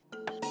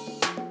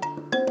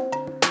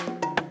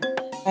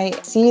I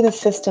see the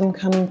system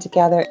coming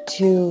together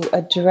to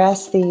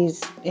address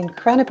these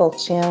incredible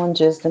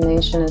challenges the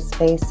nation is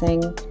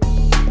facing.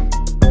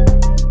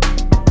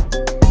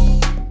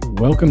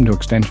 Welcome to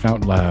Extension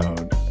Out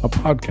Loud, a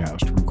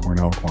podcast from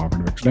Cornell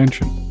Cooperative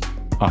Extension.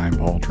 I'm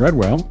Paul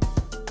Treadwell.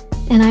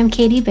 And I'm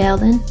Katie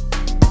Belden.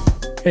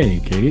 Hey,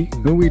 Katie,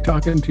 who are we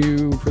talking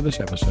to for this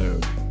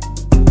episode?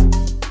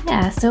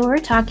 Yeah, so we're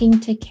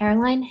talking to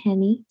Caroline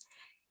Henney,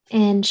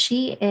 and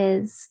she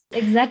is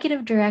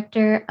Executive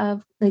Director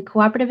of the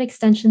Cooperative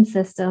Extension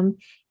System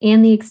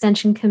and the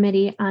Extension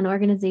Committee on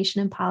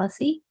Organization and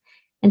Policy.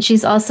 And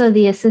she's also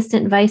the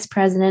Assistant Vice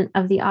President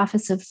of the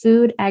Office of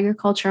Food,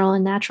 Agricultural,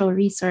 and Natural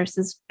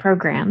Resources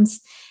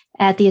Programs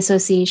at the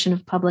Association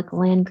of Public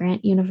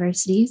Land-Grant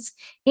Universities.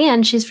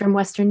 And she's from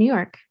Western New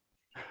York.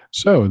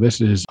 So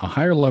this is a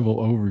higher level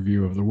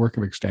overview of the work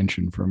of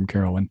Extension from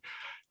Carolyn,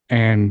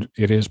 and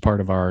it is part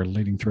of our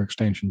Leading Through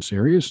Extension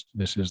series.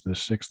 This is the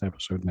 6th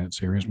episode in that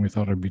series, and we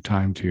thought it'd be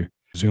time to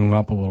zoom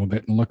up a little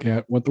bit and look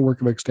at what the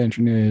work of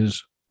Extension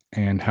is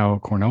and how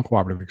Cornell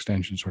Cooperative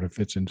Extension sort of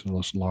fits into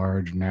this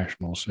large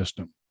national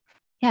system.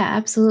 Yeah,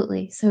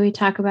 absolutely. So we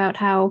talk about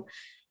how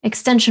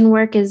extension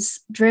work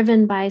is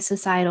driven by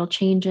societal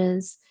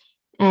changes,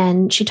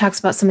 and she talks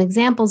about some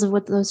examples of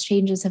what those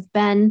changes have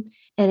been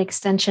at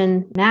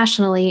Extension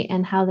nationally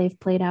and how they've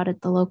played out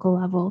at the local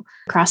level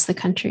across the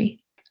country.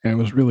 And it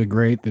was really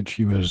great that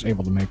she was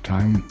able to make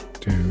time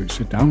to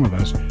sit down with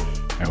us.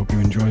 I hope you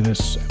enjoy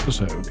this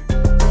episode.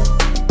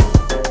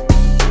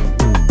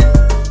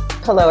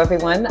 Hello,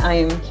 everyone. I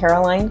am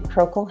Caroline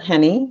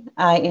Krokel-Henney.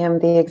 I am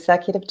the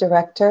Executive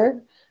Director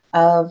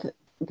of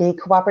the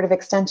Cooperative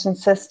Extension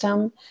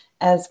System,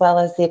 as well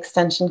as the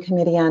Extension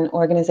Committee on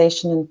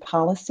Organization and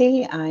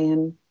Policy. I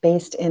am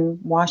based in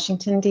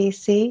Washington,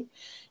 D.C.,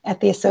 at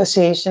the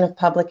Association of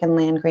Public and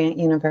Land-Grant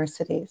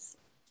Universities.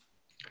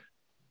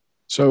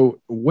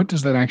 So what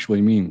does that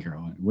actually mean,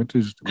 Caroline? What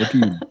do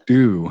you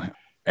do?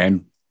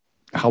 And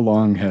how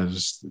long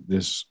has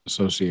this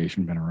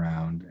association been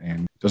around?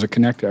 And does it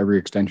connect to every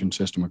extension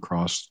system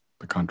across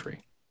the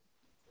country?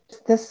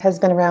 This has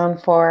been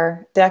around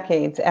for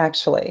decades,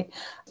 actually.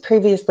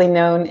 Previously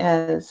known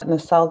as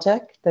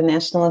NASALGC, the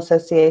National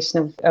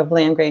Association of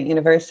Land-Grant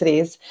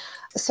Universities.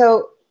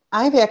 So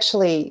I've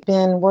actually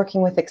been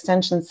working with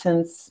Extension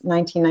since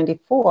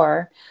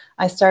 1994.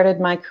 I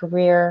started my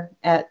career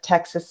at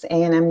Texas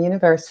A&M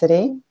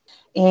University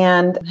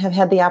and have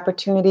had the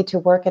opportunity to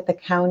work at the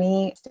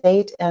county,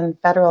 state, and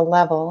federal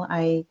level.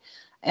 I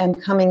am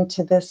coming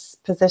to this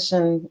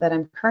position that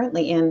I'm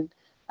currently in.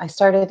 I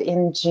started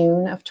in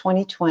June of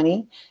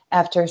 2020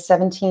 after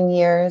 17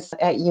 years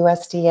at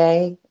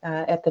USDA,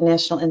 at the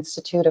National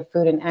Institute of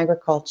Food and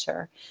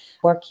Agriculture,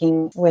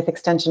 working with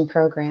extension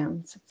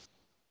programs.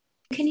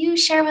 Can you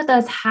share with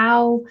us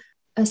how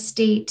a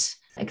state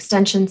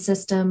extension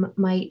system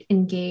might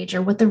engage,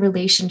 or what the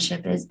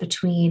relationship is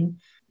between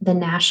the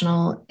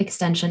national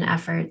extension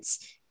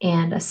efforts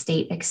and a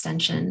state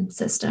extension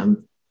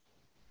system?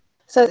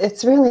 So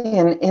it's really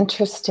an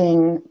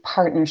interesting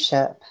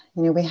partnership.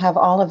 You know, we have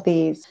all of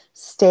these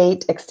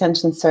state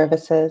extension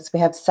services. We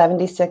have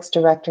 76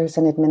 directors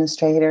and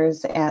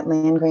administrators at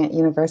land-grant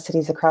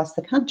universities across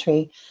the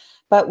country.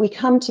 But we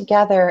come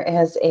together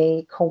as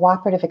a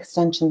cooperative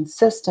extension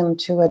system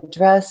to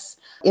address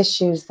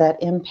issues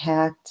that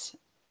impact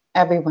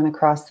everyone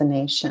across the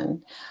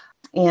nation.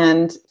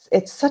 And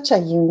it's such a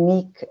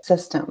unique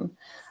system.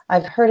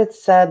 I've heard it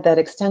said that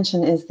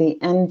extension is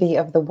the envy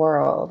of the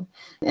world.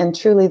 And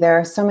truly, there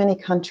are so many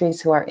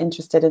countries who are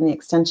interested in the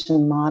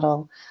extension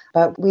model.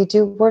 But we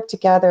do work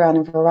together on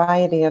a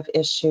variety of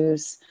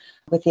issues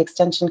with the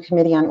Extension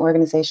Committee on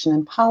Organization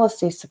and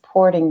Policy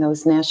supporting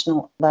those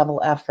national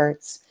level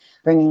efforts,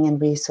 bringing in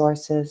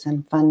resources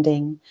and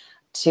funding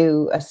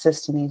to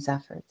assist in these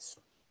efforts.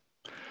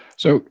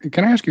 So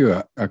can I ask you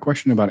a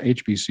question about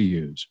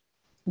HBCUs?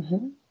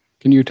 Mm-hmm.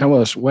 Can you tell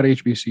us what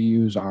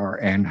HBCUs are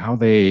and how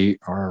they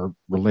are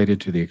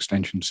related to the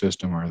extension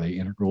system? Are they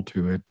integral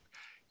to it?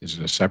 Is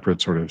it a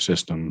separate sort of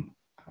system?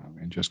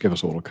 And just give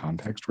us a little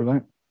context for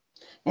that.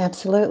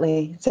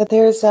 Absolutely. So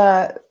there's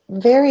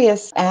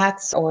various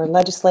acts or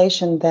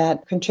legislation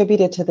that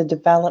contributed to the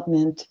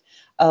development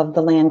of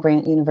the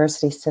land-grant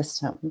university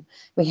system.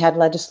 We had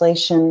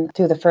legislation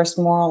through the first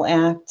Morrill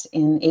Act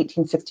in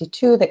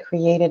 1862 that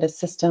created a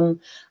system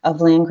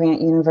of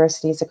land-grant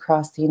universities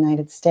across the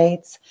United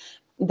States.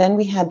 Then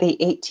we had the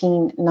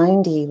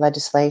 1890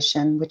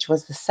 legislation, which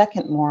was the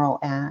second Morrill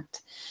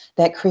Act,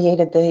 that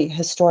created the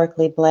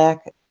historically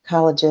Black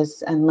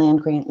colleges and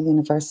land-grant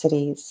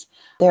universities.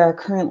 There are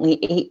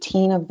currently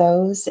 18 of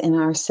those in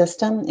our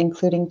system,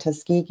 including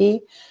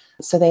Tuskegee.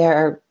 So they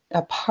are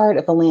a part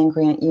of the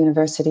land-grant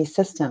university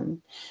system.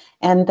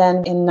 And then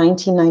in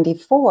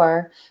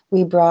 1994,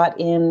 we brought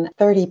in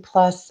 30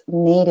 plus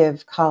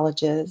Native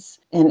colleges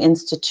and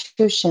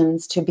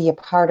institutions to be a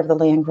part of the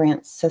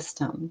land-grant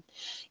system.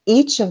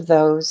 Each of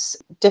those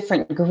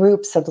different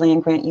groups of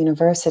land-grant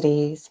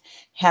universities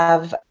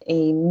have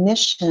a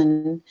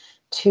mission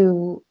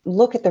to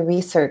look at the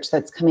research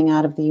that's coming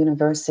out of the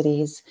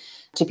universities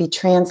to be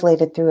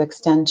translated through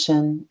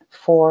extension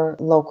for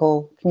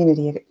local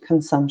community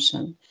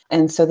consumption.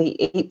 And so the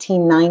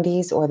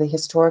 1890s, or the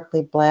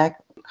historically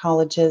Black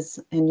colleges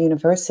and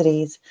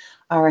universities,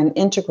 are an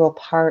integral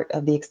part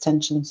of the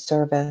extension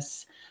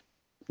service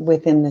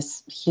within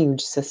this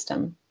huge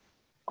system.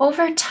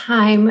 Over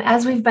time,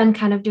 as we've been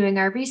kind of doing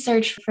our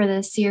research for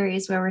this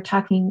series where we're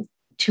talking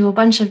to a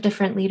bunch of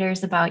different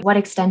leaders about what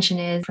extension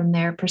is from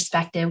their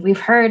perspective, we've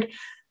heard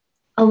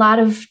a lot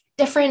of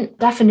different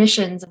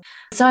definitions.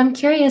 So I'm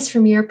curious,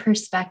 from your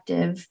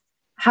perspective,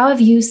 how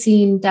have you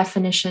seen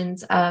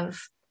definitions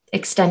of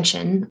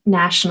extension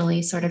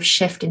nationally sort of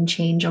shift and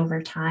change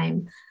over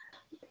time?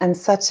 I'm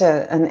such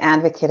an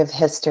advocate of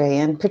history,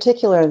 and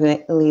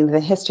particularly the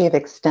history of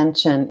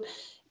extension.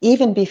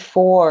 Even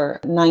before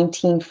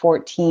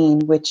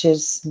 1914, which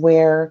is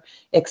where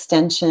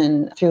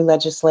extension through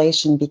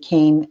legislation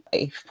became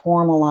a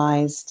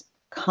formalized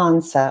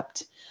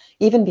concept,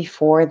 even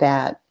before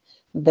that,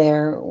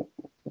 there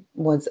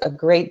was a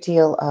great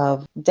deal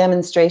of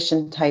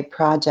demonstration type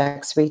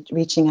projects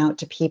reaching out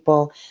to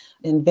people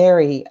in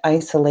very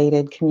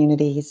isolated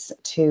communities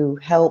to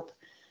help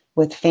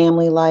with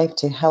family life,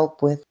 to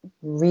help with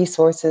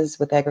resources,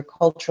 with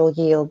agricultural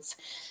yields.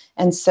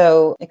 And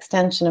so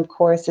extension, of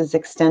course, is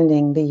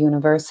extending the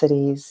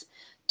universities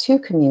to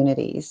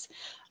communities.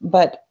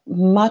 But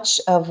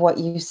much of what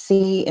you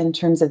see in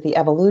terms of the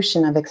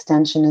evolution of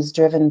extension is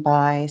driven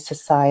by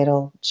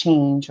societal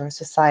change or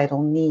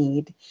societal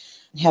need.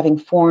 Having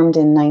formed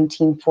in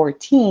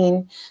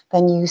 1914,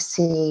 then you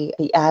see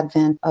the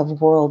advent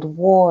of world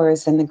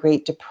wars and the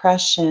Great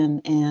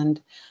Depression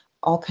and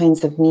all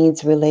kinds of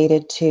needs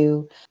related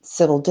to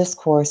civil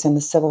discourse and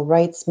the civil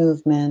rights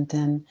movement.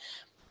 And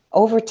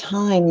over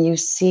time, you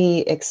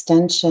see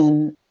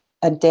extension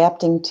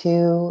adapting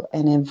to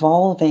and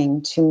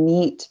evolving to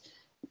meet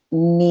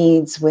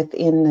needs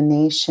within the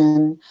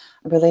nation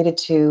related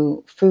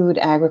to food,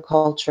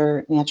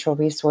 agriculture, natural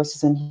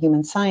resources, and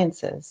human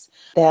sciences.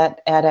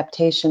 That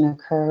adaptation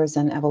occurs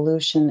and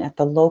evolution at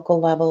the local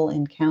level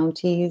in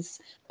counties,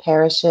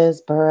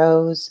 parishes,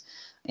 boroughs,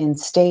 in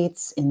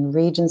states, in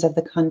regions of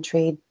the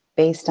country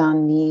based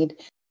on need.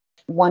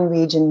 One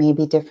region may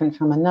be different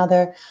from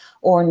another,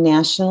 or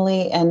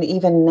nationally, and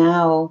even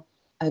now,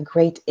 a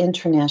great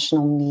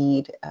international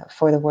need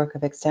for the work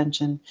of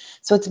extension.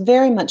 So it's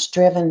very much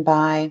driven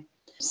by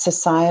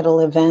societal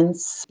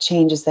events,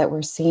 changes that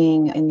we're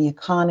seeing in the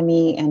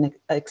economy, and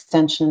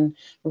extension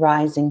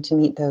rising to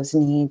meet those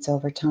needs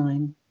over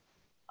time.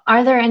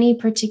 Are there any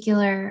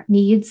particular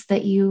needs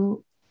that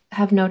you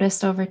have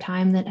noticed over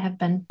time that have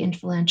been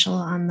influential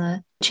on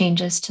the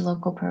changes to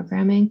local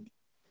programming?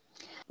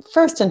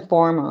 First and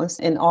foremost,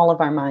 in all of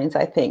our minds,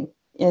 I think,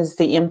 is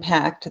the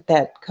impact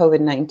that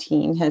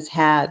COVID-19 has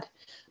had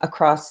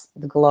across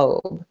the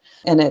globe.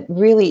 And it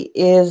really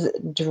is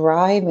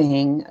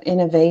driving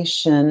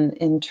innovation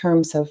in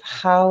terms of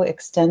how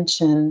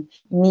extension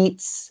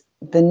meets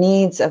the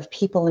needs of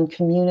people and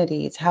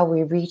communities, how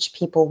we reach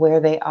people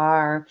where they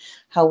are,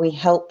 how we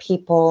help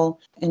people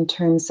in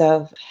terms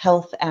of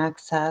health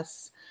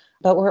access.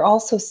 But we're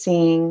also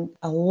seeing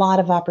a lot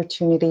of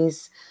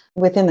opportunities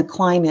within the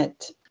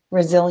climate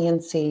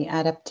resiliency,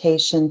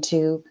 adaptation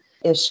to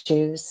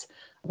issues.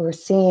 We're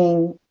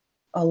seeing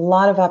a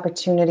lot of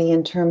opportunity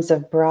in terms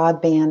of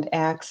broadband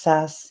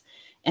access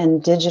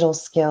and digital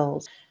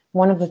skills.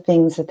 One of the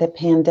things that the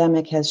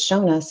pandemic has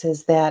shown us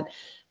is that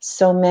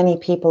so many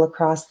people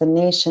across the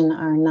nation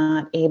are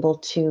not able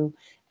to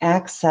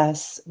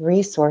access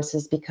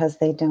resources because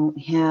they don't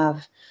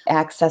have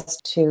access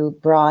to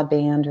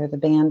broadband or the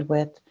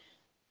bandwidth,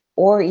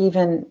 or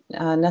even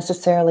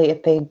necessarily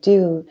if they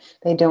do,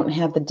 they don't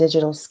have the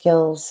digital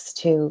skills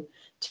to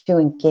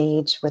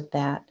engage with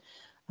that.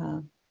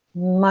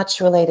 Much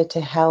related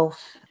to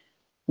health,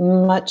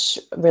 much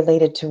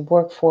related to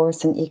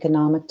workforce and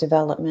economic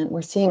development.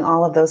 We're seeing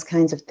all of those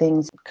kinds of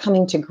things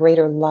coming to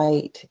greater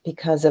light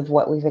because of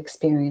what we've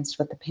experienced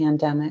with the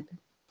pandemic.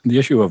 The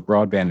issue of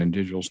broadband and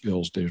digital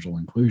skills, digital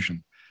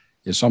inclusion,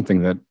 is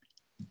something that,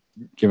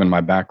 given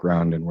my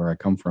background and where I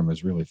come from,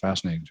 is really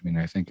fascinating to me. And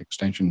I think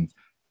extension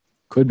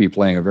could be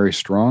playing a very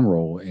strong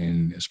role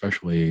in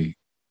especially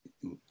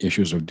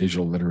issues of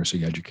digital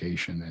literacy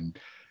education. And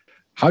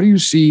how do you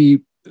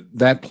see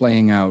that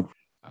playing out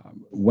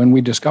when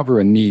we discover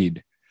a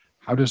need?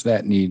 How does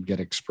that need get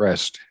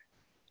expressed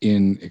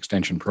in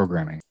extension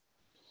programming?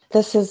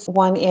 This is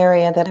one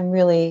area that I'm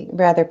really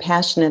rather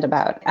passionate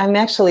about. I'm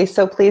actually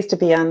so pleased to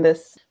be on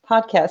this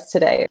podcast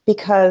today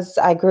because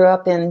I grew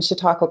up in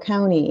Chautauqua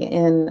County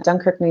in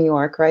Dunkirk, New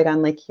York, right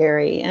on Lake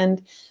Erie.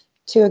 And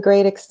to a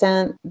great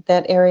extent,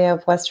 that area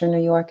of Western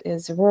New York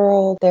is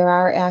rural. There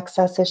are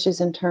access issues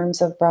in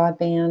terms of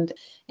broadband.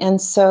 And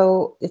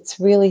so it's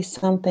really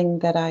something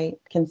that I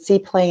can see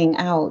playing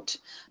out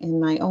in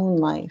my own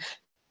life.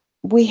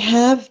 We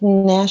have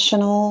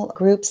national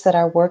groups that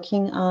are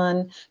working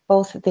on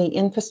both the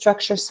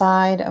infrastructure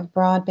side of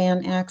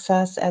broadband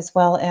access as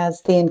well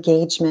as the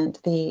engagement,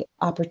 the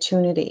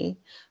opportunity.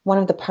 One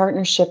of the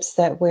partnerships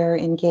that we're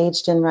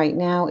engaged in right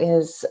now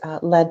is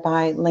led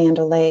by Land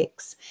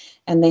O'Lakes,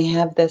 and they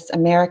have this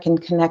American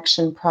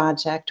Connection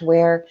project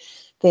where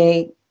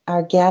they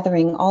are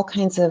gathering all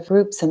kinds of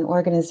groups and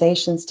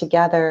organizations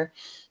together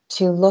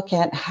to look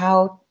at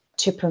how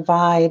to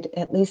provide,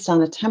 at least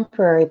on a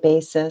temporary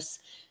basis,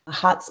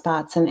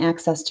 hotspots and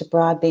access to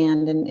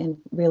broadband in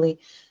really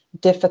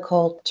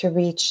difficult to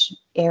reach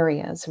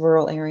areas,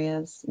 rural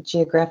areas,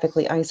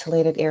 geographically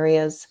isolated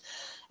areas.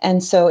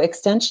 And so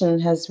Extension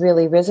has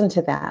really risen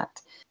to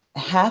that.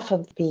 Half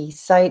of the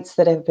sites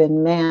that have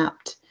been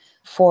mapped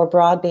for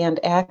broadband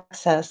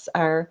access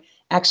are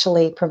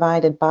actually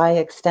provided by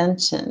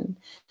Extension.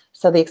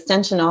 So the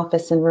Extension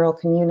office in rural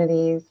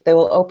communities, they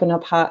will open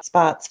up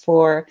hotspots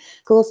for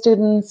school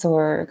students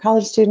or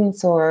college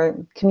students or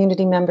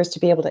community members to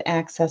be able to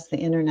access the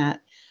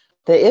internet.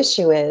 The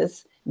issue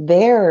is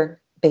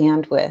their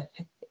bandwidth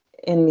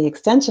in the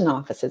Extension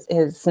offices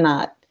is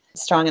not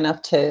strong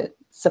enough to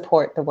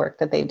support the work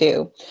that they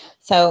do.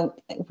 So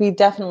we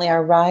definitely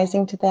are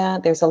rising to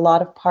that. There's a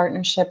lot of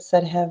partnerships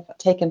that have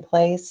taken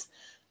place.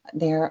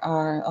 There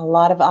are a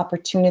lot of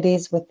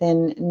opportunities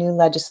within new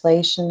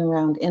legislation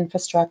around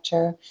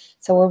infrastructure.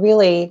 So we're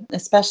really,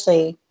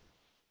 especially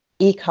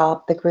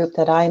ECOP, the group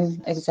that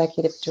I'm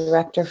executive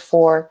director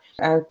for,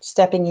 are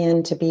stepping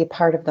in to be a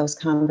part of those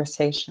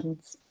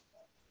conversations.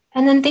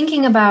 And then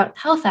thinking about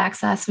health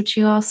access, which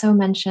you also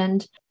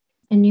mentioned,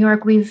 in New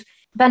York, we've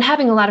been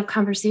having a lot of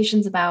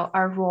conversations about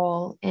our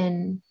role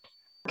in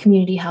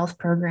community health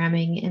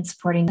programming and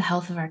supporting the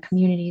health of our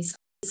communities.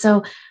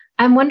 So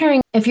I'm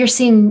wondering if you're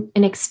seeing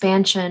an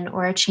expansion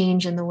or a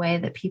change in the way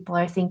that people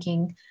are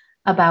thinking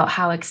about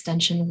how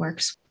Extension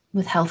works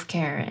with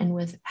healthcare and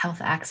with health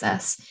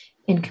access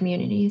in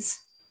communities.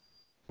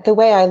 The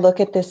way I look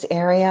at this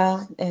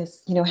area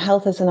is,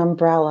 health is an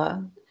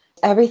umbrella.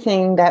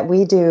 Everything that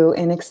we do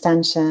in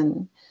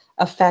Extension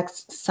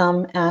affects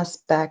some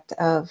aspect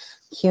of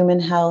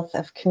human health,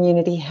 of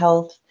community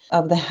health,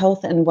 of the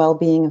health and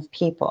well-being of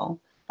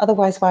people.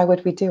 Otherwise, why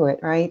would we do it,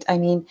 right? I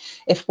mean,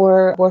 if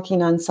we're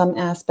working on some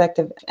aspect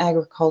of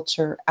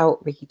agriculture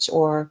outreach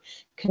or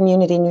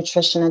community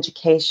nutrition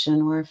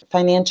education or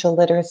financial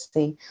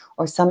literacy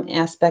or some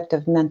aspect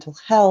of mental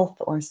health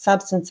or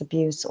substance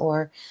abuse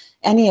or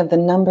any of the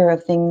number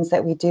of things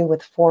that we do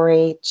with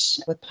 4-H,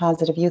 with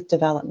positive youth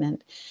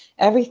development,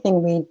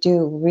 everything we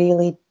do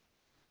really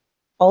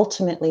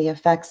ultimately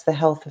affects the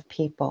health of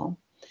people.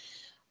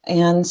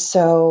 And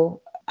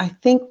so I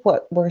think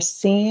what we're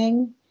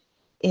seeing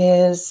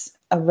is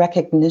a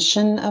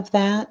recognition of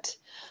that.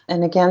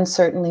 And again,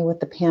 certainly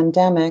with the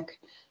pandemic,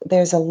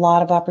 there's a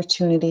lot of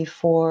opportunity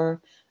for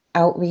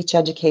outreach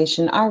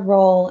education. Our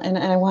role, and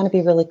I want to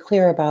be really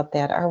clear about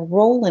that, our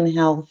role in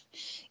health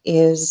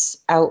is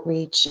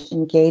outreach,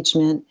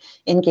 engagement,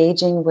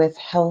 engaging with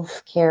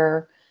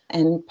healthcare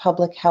and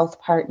public health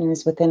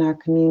partners within our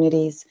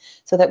communities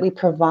so that we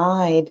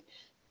provide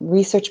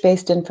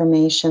research-based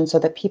information so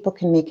that people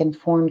can make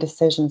informed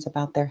decisions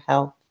about their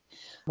health.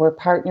 We're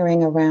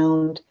partnering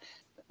around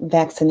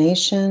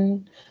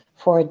vaccination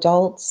for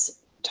adults,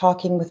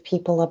 talking with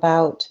people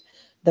about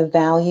the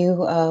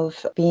value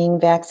of being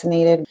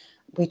vaccinated.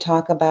 We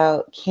talk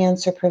about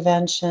cancer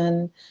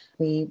prevention.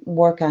 We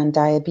work on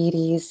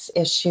diabetes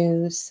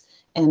issues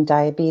and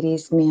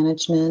diabetes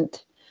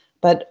management,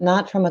 but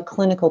not from a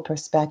clinical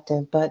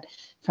perspective, but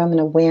from an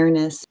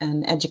awareness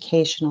and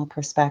educational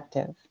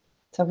perspective.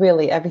 So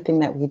really everything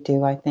that we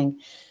do, I think,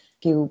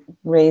 if you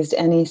raised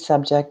any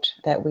subject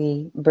that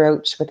we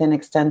broach within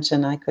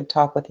Extension, I could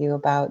talk with you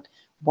about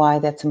why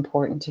that's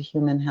important to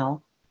human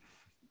health.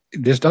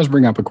 This does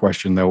bring up a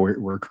question, though.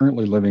 We're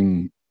currently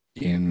living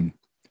in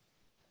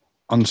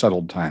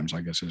unsettled times,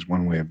 I guess is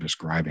one way of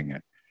describing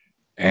it.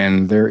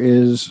 And there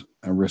is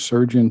a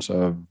resurgence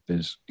of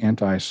this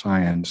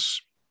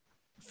anti-science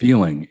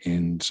feeling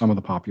in some of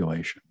the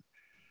population.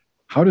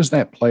 How does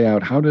that play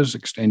out? How does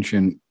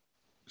Extension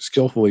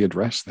skillfully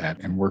address that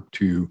and work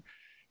to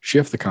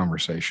shift the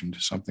conversation to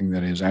something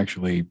that is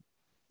actually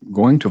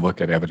going to look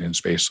at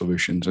evidence-based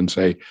solutions and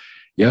say,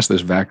 yes,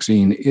 this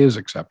vaccine is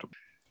acceptable?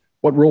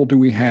 What role do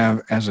we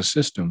have as a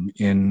system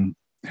in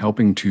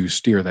helping to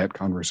steer that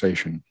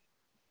conversation?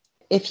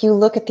 If you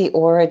look at the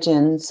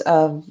origins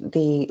of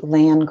the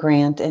land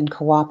grant and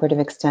cooperative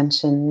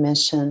extension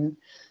mission,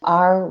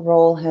 our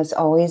role has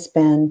always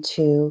been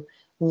to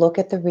look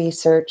at the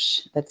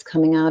research that's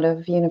coming out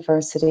of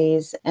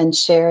universities and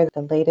share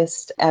the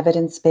latest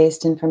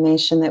evidence-based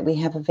information that we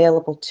have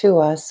available to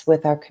us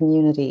with our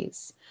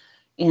communities.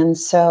 And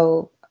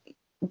so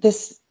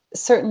this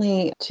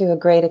certainly to a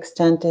great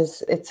extent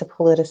it's a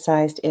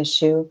politicized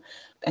issue.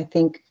 I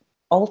think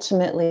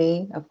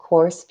ultimately, of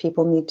course,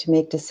 people need to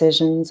make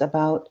decisions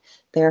about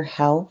their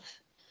health,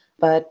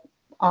 but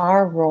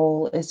our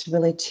role is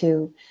really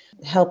to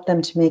help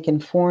them to make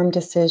informed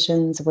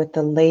decisions with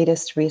the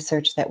latest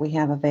research that we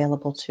have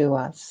available to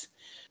us.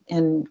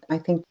 And I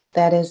think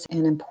that is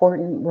an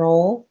important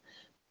role.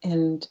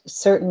 And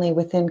certainly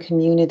within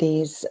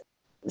communities,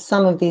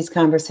 some of these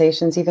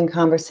conversations, even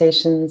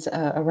conversations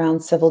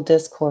around civil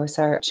discourse,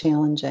 are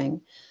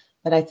challenging.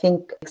 But I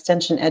think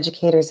extension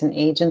educators and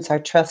agents are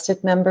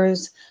trusted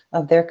members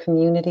of their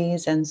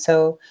communities. And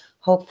so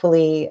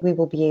hopefully we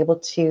will be able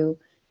to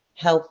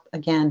help,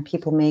 again,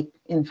 people make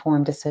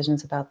informed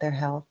decisions about their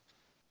health.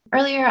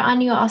 Earlier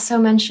on, you also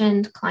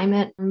mentioned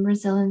climate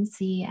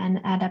resiliency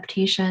and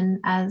adaptation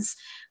as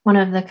one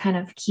of the kind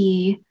of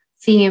key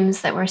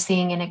themes that we're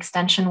seeing in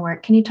extension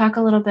work. Can you talk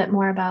a little bit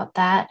more about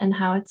that and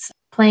how it's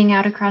playing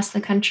out across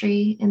the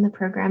country in the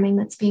programming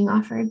that's being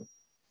offered?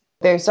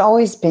 There's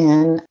always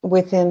been,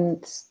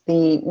 within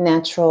the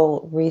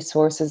natural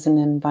resources and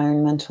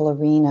environmental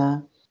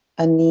arena,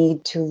 a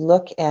need to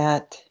look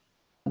at,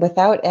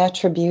 without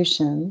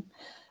attribution,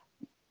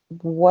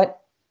 what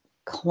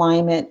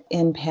climate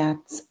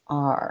impacts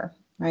are,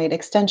 right?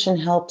 Extension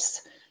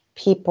helps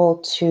people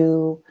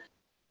to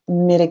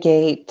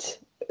mitigate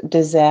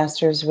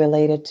disasters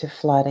related to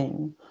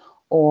flooding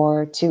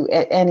or to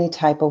any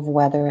type of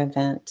weather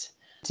event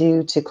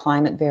due to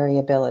climate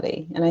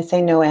variability. And I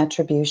say no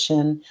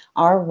attribution.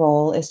 Our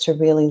role is to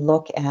really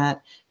look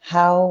at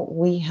how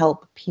we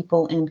help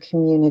people in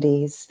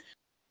communities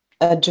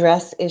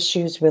address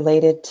issues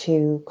related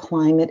to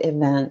climate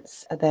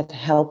events that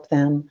help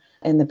them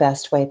in the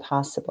best way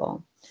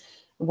possible.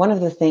 One of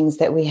the things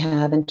that we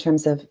have in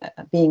terms of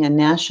being a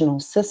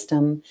national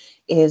system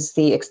is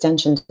the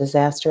Extension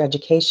Disaster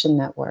Education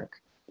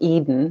Network,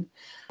 EDEN,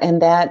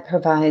 and that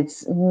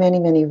provides many,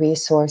 many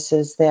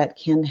resources that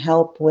can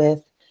help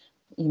with,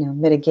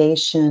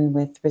 mitigation,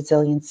 with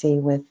resiliency,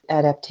 with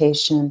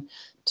adaptation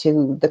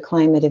to the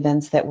climate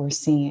events that we're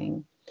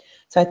seeing.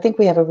 So I think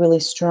we have a really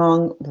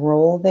strong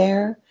role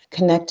there,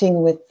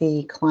 connecting with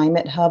the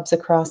climate hubs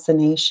across the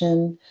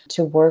nation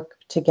to work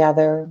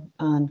together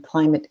on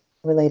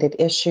climate-related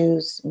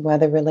issues,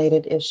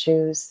 weather-related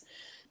issues.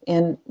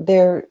 And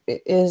there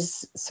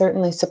is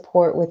certainly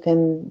support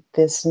within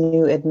this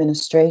new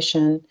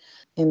administration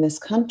in this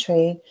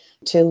country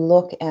to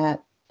look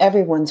at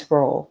everyone's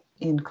role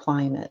in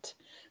climate.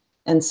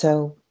 And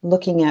so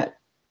looking at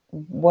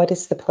what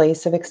is the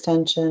place of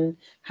extension,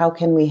 how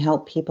can we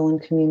help people in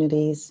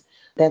communities,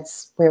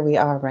 that's where we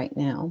are right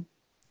now.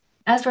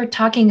 As we're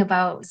talking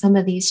about some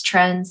of these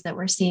trends that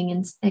we're seeing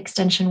in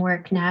extension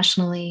work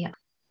nationally,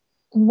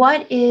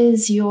 what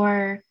is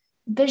your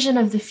vision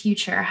of the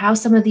future? How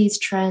some of these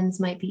trends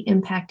might be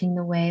impacting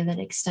the way that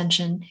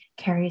extension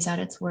carries out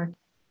its work?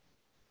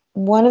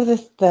 One of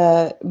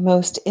the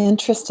most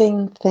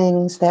interesting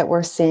things that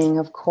we're seeing,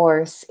 of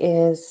course,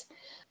 is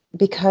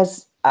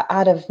because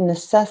out of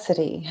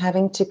necessity,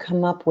 having to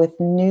come up with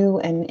new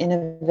and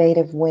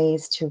innovative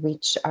ways to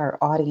reach our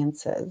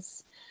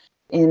audiences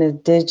in a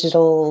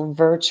digital,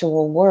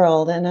 virtual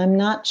world. And I'm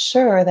not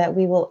sure that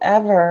we will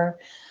ever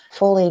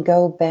fully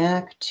go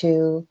back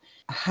to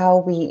how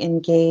we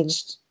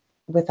engaged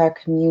with our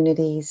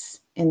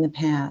communities in the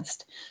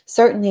past.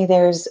 Certainly,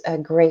 there's a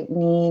great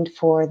need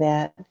for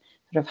that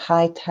sort of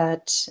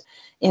high-touch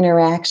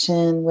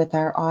interaction with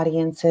our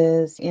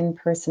audiences,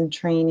 in-person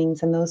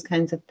trainings, and those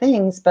kinds of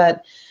things.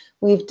 But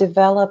we've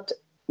developed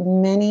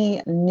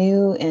many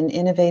new and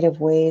innovative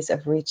ways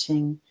of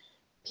reaching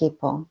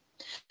people.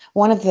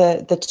 One of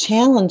the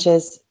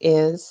challenges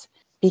is,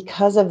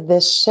 because of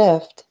this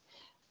shift,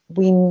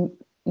 we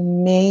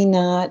may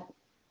not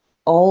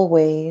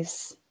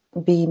always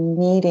be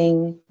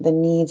meeting the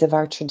needs of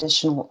our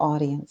traditional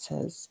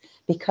audiences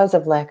because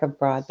of lack of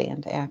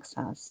broadband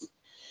access.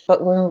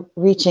 But we're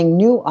reaching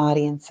new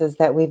audiences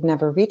that we've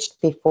never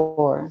reached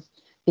before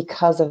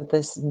because of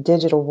this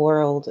digital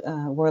world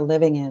we're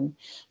living in.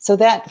 So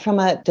that, from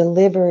a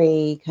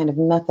delivery kind of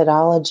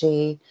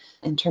methodology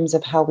in terms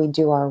of how we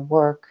do our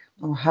work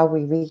or how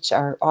we reach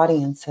our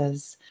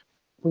audiences,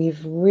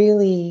 we've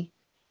really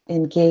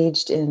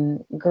engaged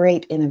in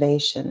great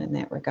innovation in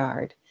that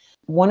regard.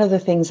 One of the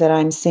things that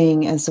I'm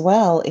seeing as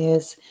well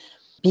is,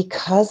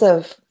 because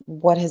of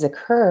what has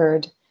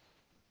occurred,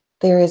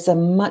 there is a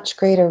much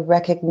greater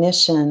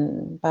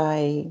recognition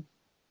by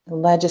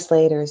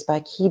legislators,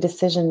 by key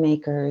decision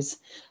makers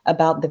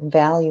about the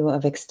value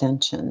of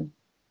extension.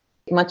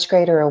 Much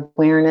greater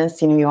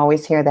awareness. You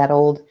always hear that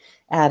old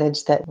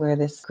adage that we're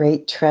this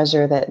great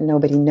treasure that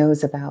nobody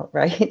knows about,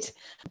 right?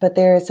 But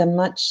there is a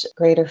much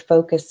greater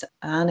focus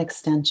on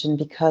extension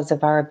because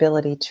of our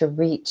ability to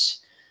reach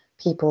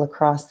people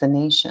across the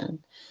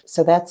nation.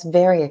 So that's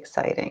very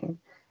exciting.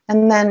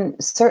 And then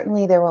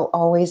certainly there will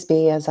always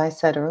be, as I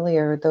said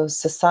earlier, those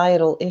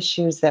societal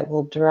issues that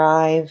will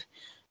drive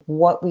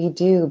what we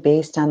do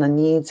based on the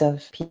needs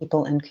of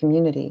people and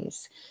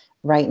communities.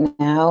 Right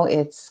now,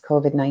 it's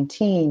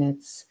COVID-19,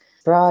 it's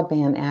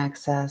broadband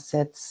access,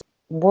 it's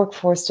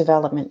workforce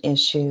development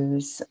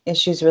issues,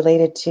 issues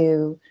related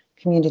to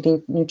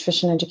community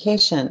nutrition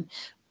education.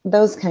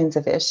 Those kinds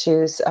of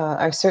issues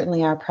are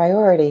certainly our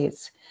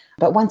priorities.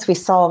 But once we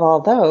solve all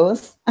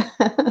those,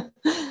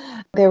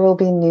 there will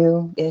be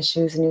new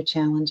issues, new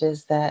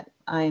challenges that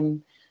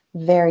I'm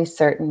very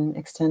certain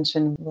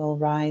Extension will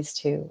rise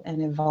to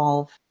and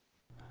evolve.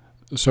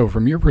 So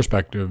from your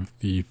perspective,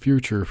 the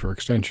future for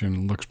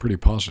Extension looks pretty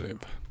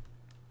positive.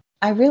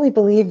 I really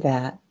believe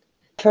that.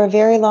 For a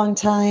very long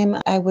time,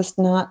 I was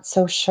not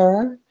so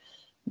sure,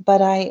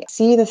 but I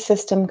see the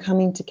system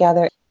coming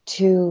together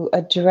to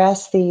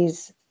address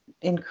these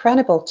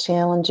incredible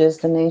challenges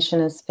the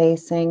nation is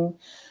facing.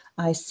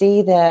 I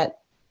see that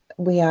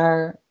we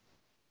are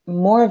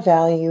more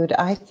valued,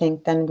 I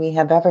think, than we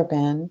have ever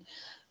been.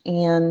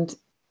 And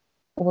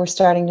we're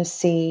starting to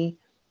see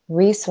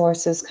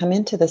resources come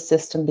into the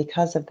system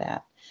because of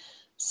that.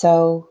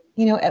 So,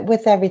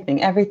 with everything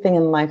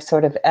in life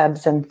sort of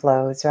ebbs and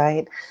flows,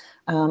 right?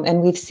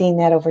 And we've seen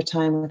that over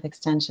time with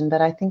Extension,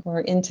 but I think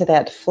we're into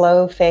that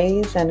flow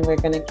phase and we're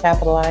going to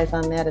capitalize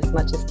on that as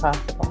much as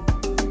possible.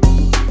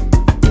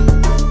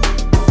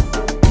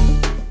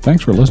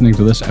 Thanks for listening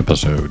to this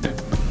episode.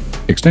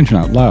 Extension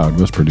Out Loud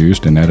was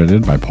produced and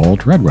edited by Paul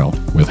Treadwell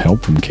with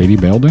help from Katie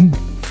Belden.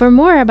 For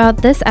more about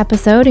this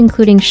episode,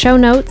 including show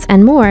notes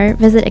and more,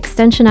 visit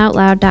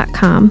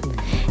extensionoutloud.com.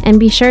 And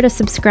be sure to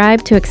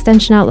subscribe to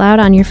Extension Out Loud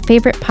on your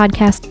favorite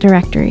podcast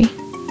directory.